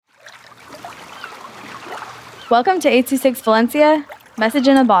Welcome to 826 Valencia, message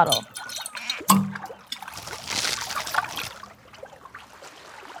in a bottle.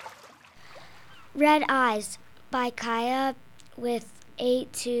 Red Eyes by Kaia with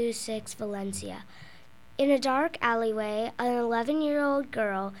 826 Valencia. In a dark alleyway, an 11-year-old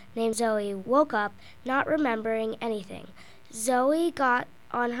girl named Zoe woke up not remembering anything. Zoe got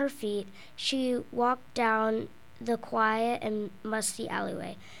on her feet. She walked down the quiet and musty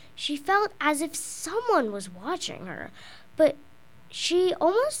alleyway. She felt as if someone was watching her, but she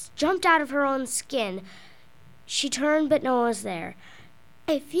almost jumped out of her own skin. She turned, but no one was there.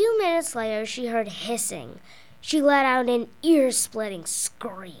 A few minutes later, she heard hissing. She let out an ear-splitting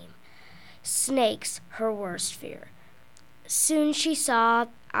scream. Snakes, her worst fear. Soon she saw,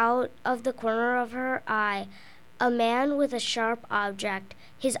 out of the corner of her eye, a man with a sharp object.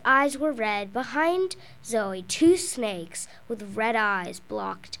 His eyes were red. Behind Zoe, two snakes with red eyes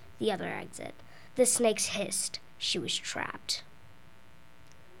blocked the other exit. The snakes hissed. She was trapped.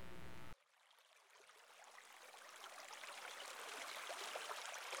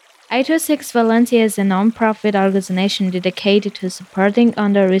 I26 Valencia is a non-profit organization dedicated to supporting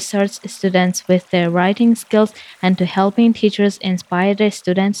under-researched students with their writing skills and to helping teachers inspire their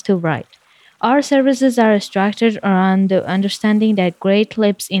students to write. Our services are structured around the understanding that great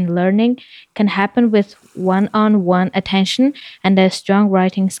leaps in learning can happen with one-on-one attention and that strong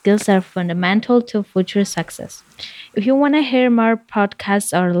writing skills are fundamental to future success. If you want to hear more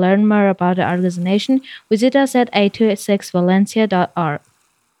podcasts or learn more about the organization, visit us at a26valencia.org.